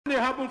They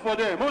happen for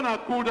them. Mona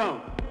cool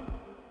down.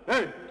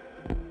 Hey,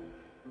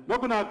 not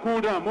gonna cool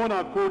down.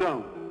 Mona cool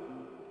down.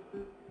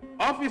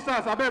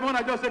 Officers, I bet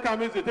Mona just take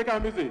a easy. Take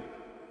a easy.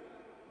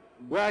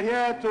 We are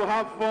here to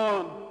have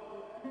fun,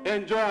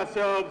 enjoy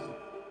ourselves.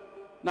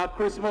 Now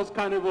Christmas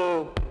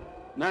Carnival,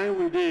 9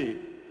 we day.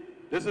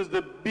 This is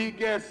the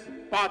biggest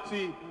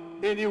party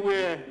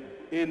anywhere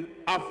in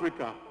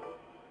Africa.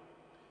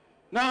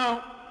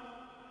 Now,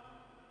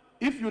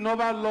 if you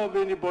never love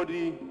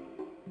anybody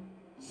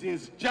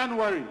since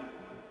January,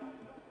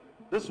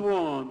 this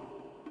one,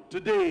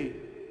 today,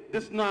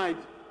 this night,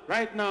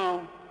 right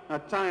now, a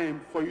time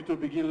for you to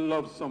begin to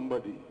love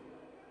somebody.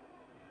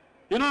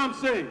 You know what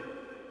I'm saying?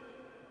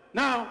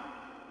 Now,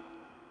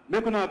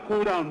 make una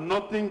cool down,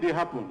 nothing they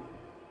happen.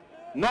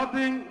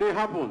 Nothing they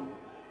happen.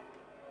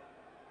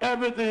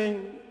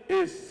 Everything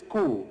is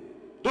cool.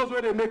 Those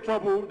where they make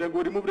trouble, then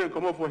go remove them and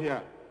come up for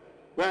here.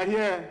 We are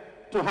here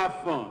to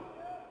have fun.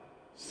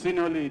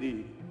 Senior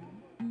lady.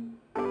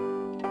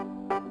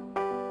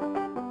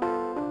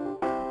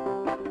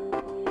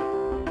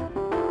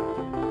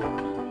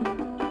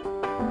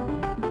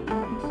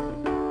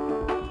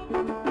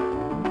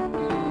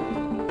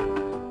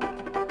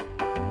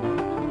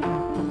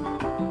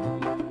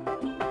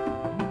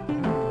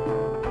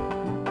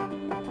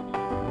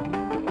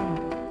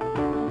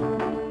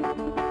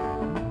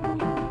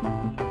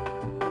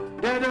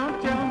 They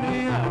don't tell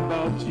me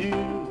about you,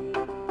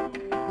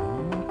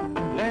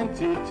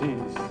 plenty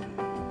things.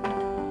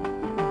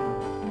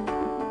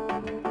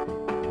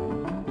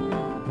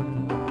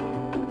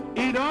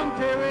 It don't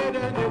tell me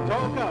that they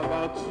talk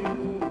about you.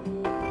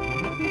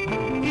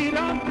 It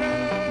don't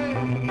tell.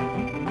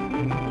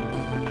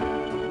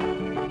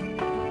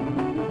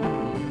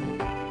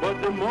 But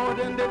the more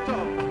than they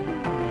talk,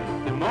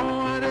 the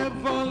more they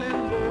fall in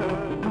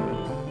love.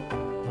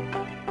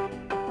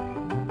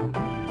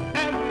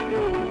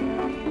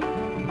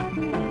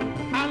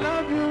 I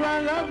love you, I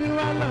love you,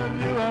 I love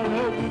you, I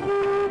love you,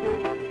 baby.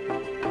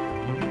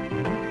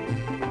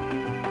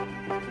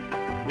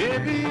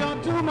 Baby, you're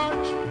too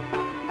much.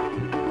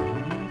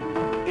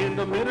 In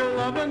the middle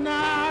of the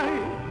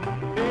night,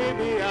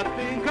 baby, I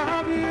think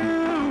of you.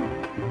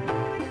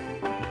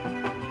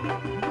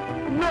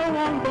 No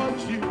one but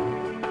you.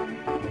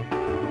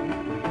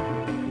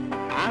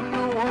 I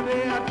know what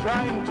they are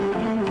trying to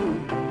do.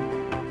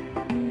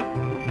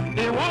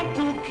 They want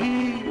to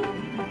keep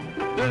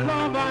the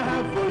love I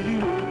have for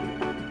you,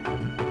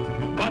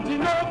 but you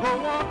know go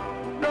on,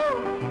 no,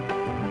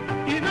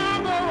 you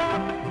know go on,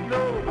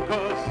 no,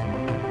 cause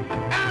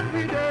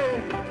every day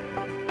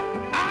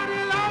I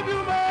love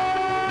you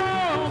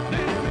more,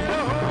 take me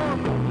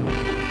home,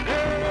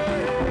 hey,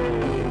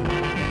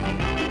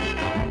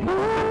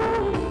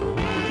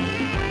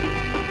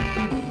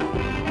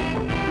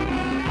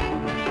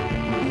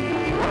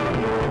 oh,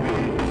 baby,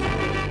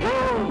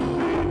 oh.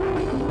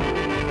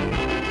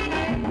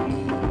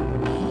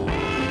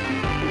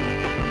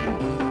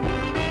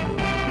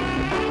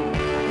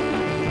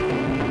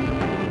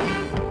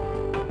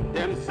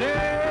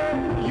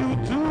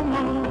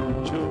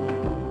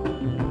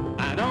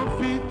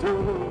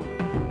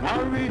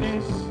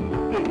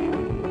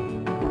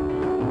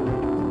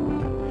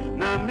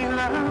 Now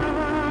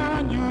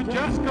Milan, you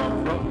just come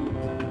from,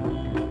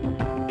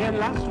 and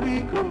last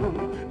week,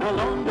 now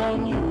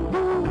London you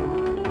go.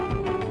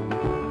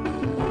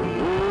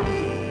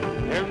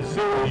 And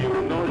so you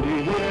know the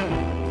here,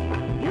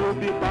 you'll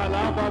be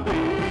balaba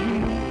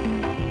baby,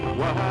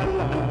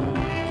 wahala.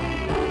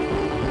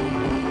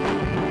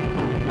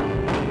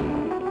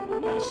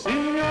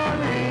 Senior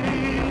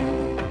lady,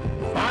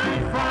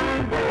 fine,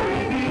 fine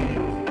baby,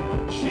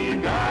 she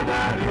got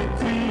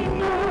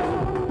everything,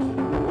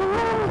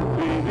 oh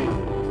baby,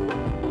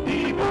 the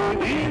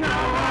body now,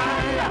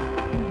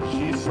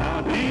 she's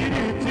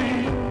ability,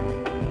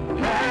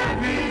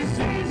 heavy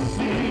CC,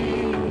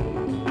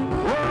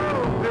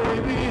 oh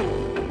baby,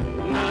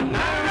 na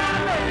na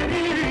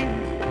lady,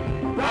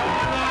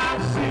 Baba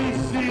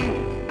CC,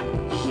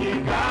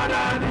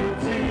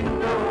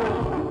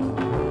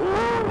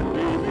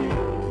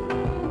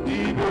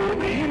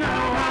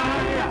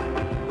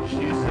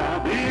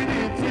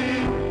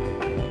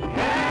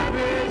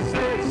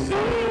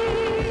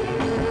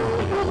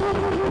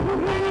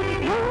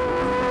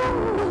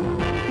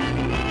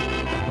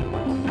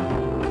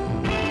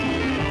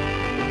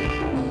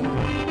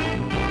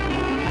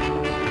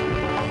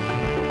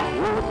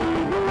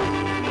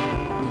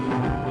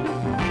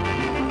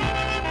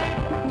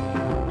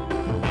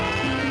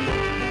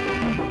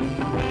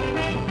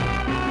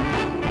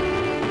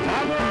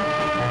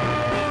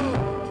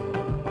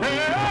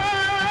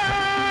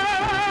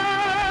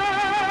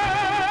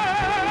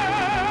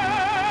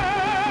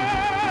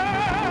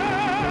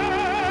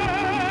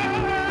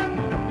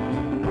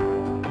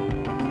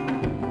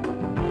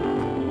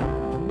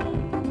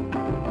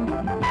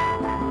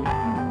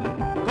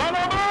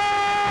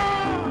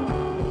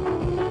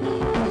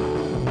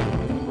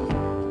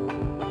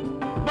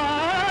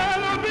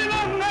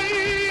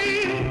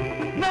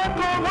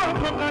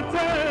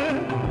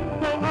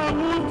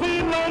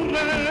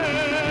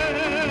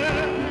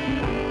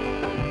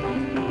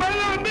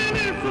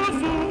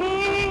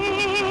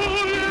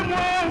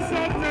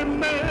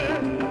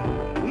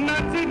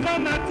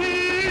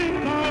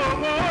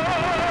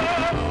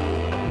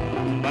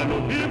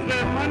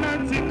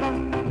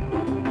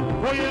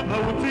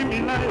 auti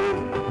milae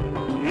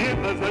ye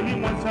azali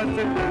mwasa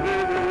tendele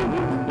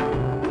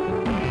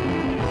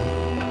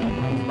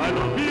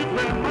balobi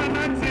vraiment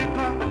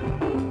natika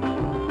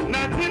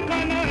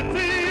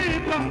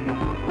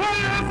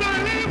oyo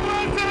azali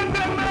mwasa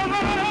tendele.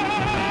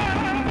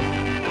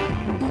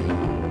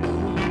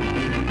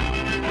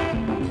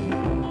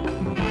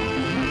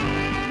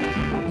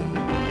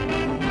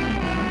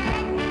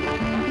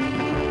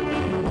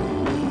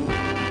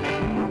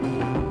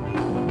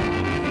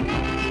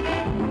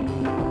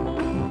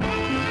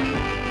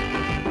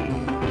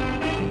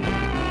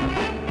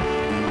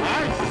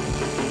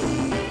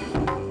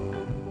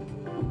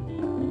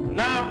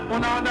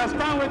 When I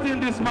understand what in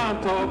this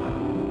man talk,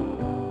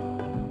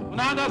 when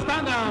I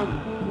understand that,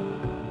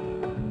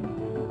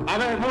 I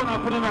beg everyone to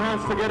put in my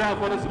hands together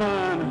for this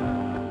man.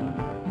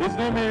 His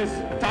name is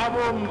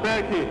Thabo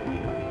Mbeki.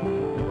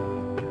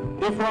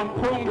 He's from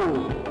Congo.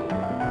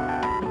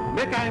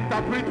 Make I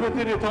interpret what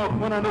he talk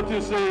when I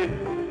notice say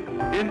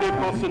in the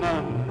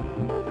personal.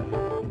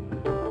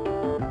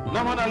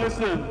 Now when I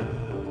listen.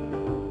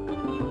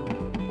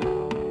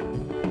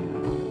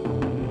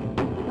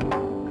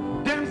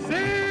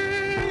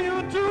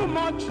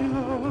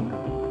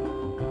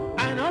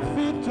 I don't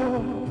fit to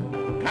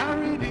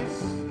carry this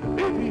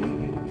baby.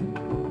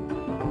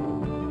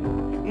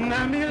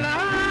 Now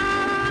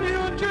Milan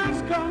you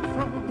just come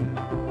from,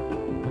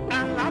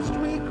 and last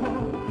week to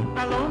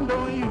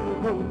London you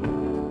go.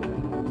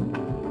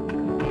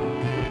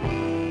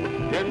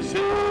 Them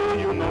say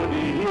you know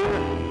the year,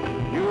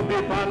 you be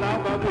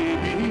palava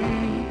baby,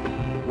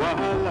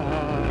 wahala.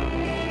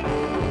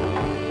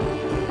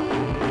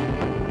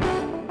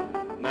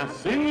 Now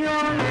sing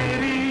your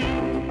lady.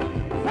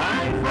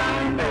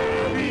 Fine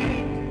baby,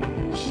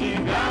 she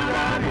got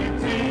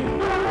everything.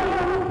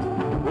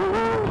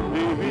 Oh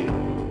baby,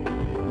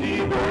 the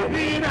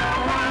baby